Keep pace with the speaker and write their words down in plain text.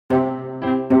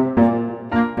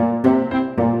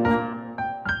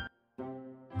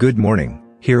Good morning,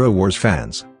 Hero Wars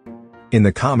fans. In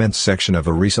the comments section of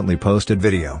a recently posted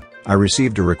video, I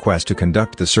received a request to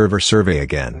conduct the server survey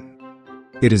again.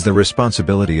 It is the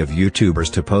responsibility of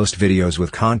YouTubers to post videos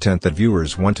with content that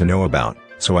viewers want to know about,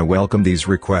 so I welcome these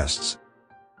requests.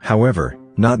 However,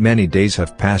 not many days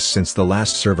have passed since the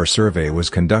last server survey was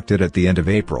conducted at the end of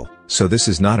April, so this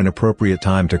is not an appropriate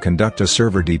time to conduct a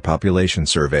server depopulation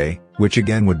survey, which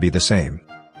again would be the same.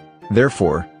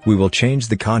 Therefore, we will change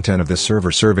the content of the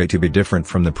server survey to be different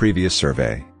from the previous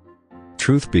survey.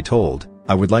 Truth be told,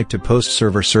 I would like to post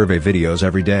server survey videos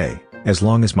every day, as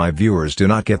long as my viewers do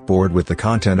not get bored with the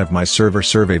content of my server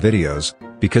survey videos,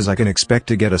 because I can expect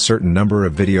to get a certain number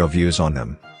of video views on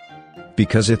them.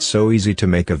 Because it's so easy to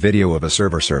make a video of a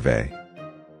server survey.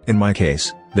 In my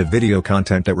case, the video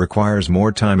content that requires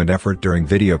more time and effort during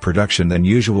video production than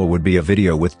usual would be a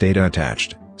video with data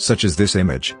attached, such as this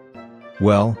image.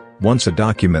 Well, once a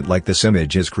document like this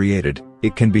image is created,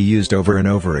 it can be used over and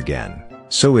over again,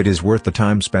 so it is worth the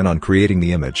time spent on creating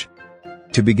the image.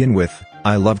 To begin with,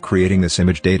 I love creating this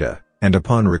image data, and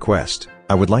upon request,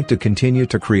 I would like to continue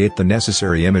to create the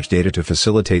necessary image data to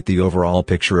facilitate the overall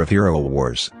picture of Hero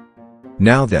Wars.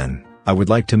 Now then, I would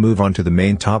like to move on to the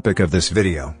main topic of this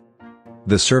video.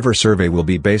 The server survey will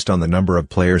be based on the number of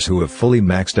players who have fully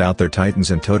maxed out their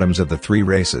titans and totems of the three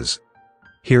races.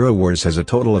 Hero Wars has a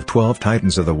total of 12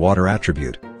 titans of the water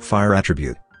attribute, fire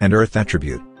attribute, and earth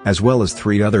attribute, as well as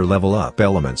 3 other level up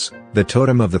elements, the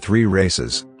totem of the three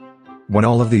races. When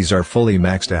all of these are fully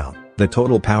maxed out, the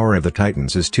total power of the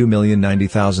titans is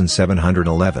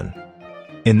 2,090,711.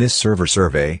 In this server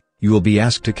survey, you will be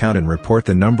asked to count and report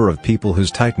the number of people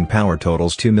whose titan power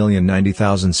totals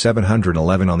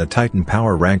 2,090,711 on the titan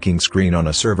power ranking screen on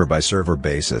a server-by-server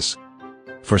basis.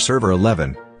 For server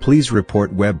 11, please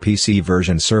report web PC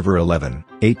version server 11,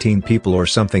 18 people or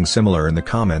something similar in the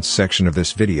comments section of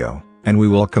this video, and we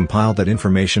will compile that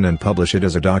information and publish it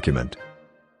as a document.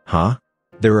 Huh?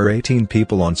 There are 18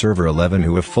 people on server 11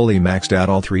 who have fully maxed out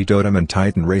all 3 totem and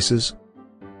titan races?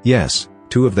 Yes,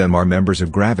 2 of them are members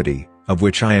of Gravity, of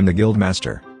which I am the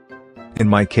guildmaster. In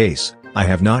my case, I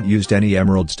have not used any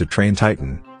emeralds to train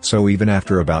Titan, so even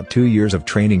after about 2 years of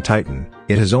training Titan,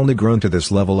 it has only grown to this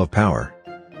level of power.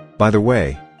 By the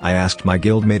way, I asked my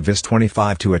guildmate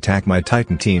Vis25 to attack my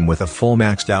Titan team with a full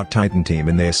maxed out Titan team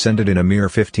and they ascended in a mere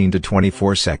 15 to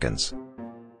 24 seconds.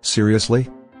 Seriously?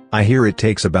 I hear it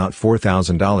takes about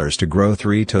 $4,000 to grow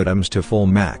 3 totems to full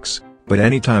max, but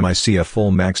anytime I see a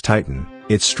full max Titan,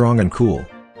 it's strong and cool.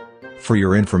 For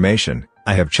your information,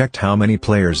 I have checked how many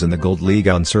players in the Gold League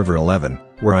on server 11,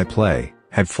 where I play,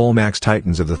 have full max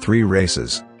titans of the 3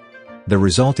 races. The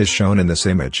result is shown in this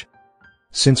image.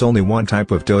 Since only one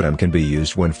type of totem can be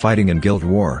used when fighting in Guild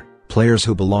War, players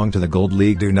who belong to the Gold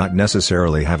League do not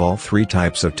necessarily have all 3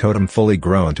 types of totem fully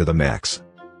grown to the max.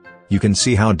 You can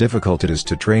see how difficult it is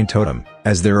to train totem,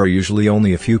 as there are usually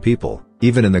only a few people,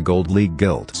 even in the Gold League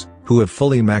guilds, who have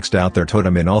fully maxed out their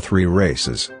totem in all 3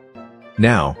 races.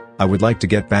 Now, I would like to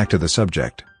get back to the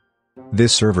subject.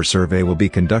 This server survey will be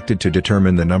conducted to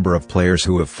determine the number of players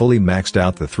who have fully maxed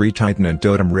out the 3 titan and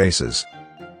totem races.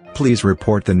 Please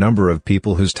report the number of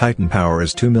people whose titan power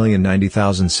is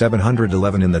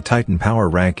 2,090,711 in the titan power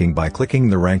ranking by clicking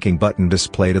the ranking button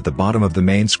displayed at the bottom of the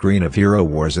main screen of Hero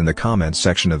Wars in the comments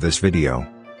section of this video.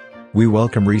 We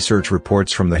welcome research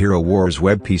reports from the Hero Wars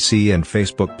web PC and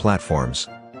Facebook platforms.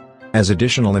 As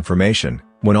additional information,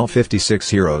 when all 56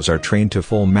 heroes are trained to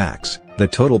full max, the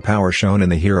total power shown in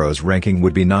the heroes ranking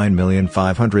would be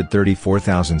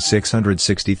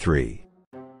 9,534,663.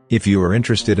 If you are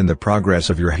interested in the progress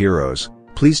of your heroes,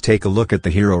 please take a look at the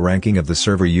hero ranking of the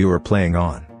server you are playing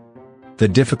on. The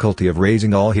difficulty of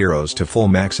raising all heroes to full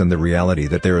max and the reality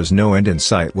that there is no end in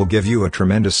sight will give you a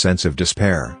tremendous sense of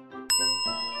despair.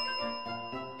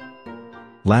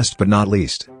 Last but not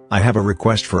least, I have a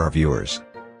request for our viewers.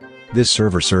 This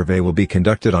server survey will be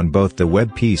conducted on both the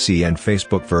web PC and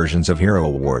Facebook versions of Hero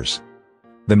Wars.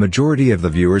 The majority of the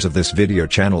viewers of this video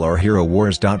channel are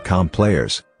HeroWars.com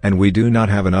players, and we do not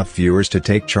have enough viewers to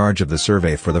take charge of the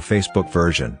survey for the Facebook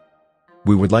version.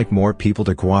 We would like more people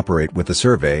to cooperate with the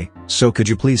survey, so could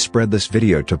you please spread this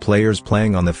video to players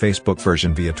playing on the Facebook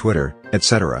version via Twitter,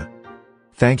 etc.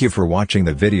 Thank you for watching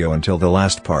the video until the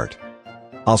last part.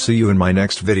 I'll see you in my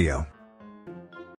next video.